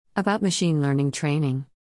About machine learning training.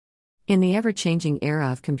 In the ever-changing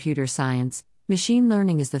era of computer science, machine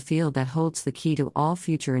learning is the field that holds the key to all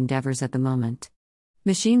future endeavors at the moment.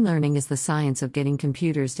 Machine learning is the science of getting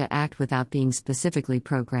computers to act without being specifically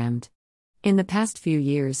programmed. In the past few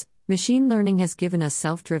years, machine learning has given us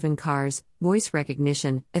self-driven cars, voice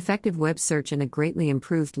recognition, effective web search, and a greatly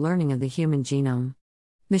improved learning of the human genome.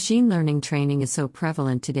 Machine learning training is so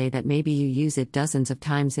prevalent today that maybe you use it dozens of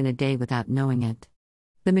times in a day without knowing it.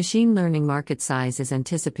 The machine learning market size is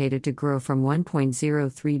anticipated to grow from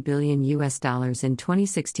 $1.03 billion in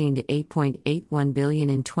 2016 to $8.81 billion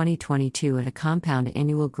in 2022 at a compound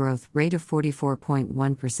annual growth rate of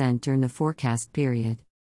 44.1% during the forecast period.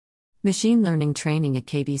 Machine learning training at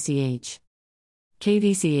KVCH.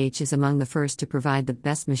 KVCH is among the first to provide the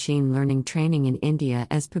best machine learning training in India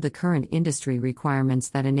as per the current industry requirements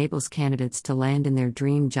that enables candidates to land in their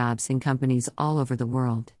dream jobs in companies all over the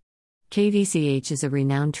world. KVCH is a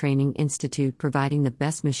renowned training institute providing the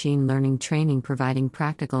best machine learning training, providing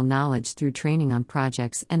practical knowledge through training on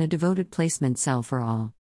projects and a devoted placement cell for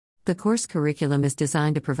all. The course curriculum is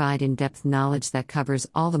designed to provide in-depth knowledge that covers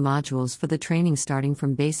all the modules for the training starting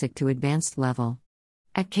from basic to advanced level.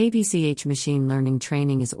 At KVCH, machine learning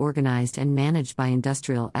training is organized and managed by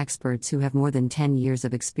industrial experts who have more than 10 years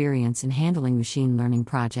of experience in handling machine learning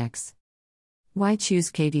projects. Why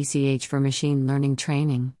choose KVCH for machine learning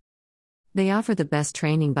training? They offer the best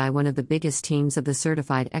training by one of the biggest teams of the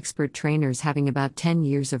certified expert trainers having about 10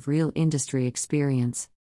 years of real industry experience.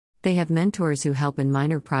 They have mentors who help in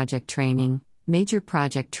minor project training, major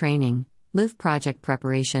project training, live project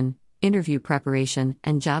preparation, interview preparation,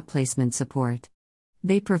 and job placement support.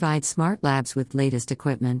 They provide smart labs with latest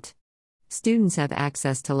equipment. Students have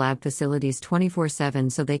access to lab facilities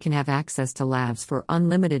 24/7 so they can have access to labs for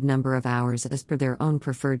unlimited number of hours as per their own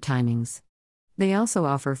preferred timings. They also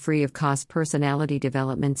offer free of cost personality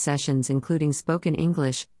development sessions including spoken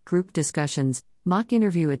English, group discussions, mock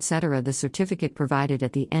interview, etc. The certificate provided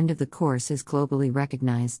at the end of the course is globally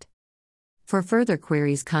recognized. For further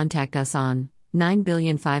queries, contact us on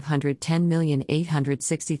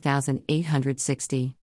 9,510,860,860.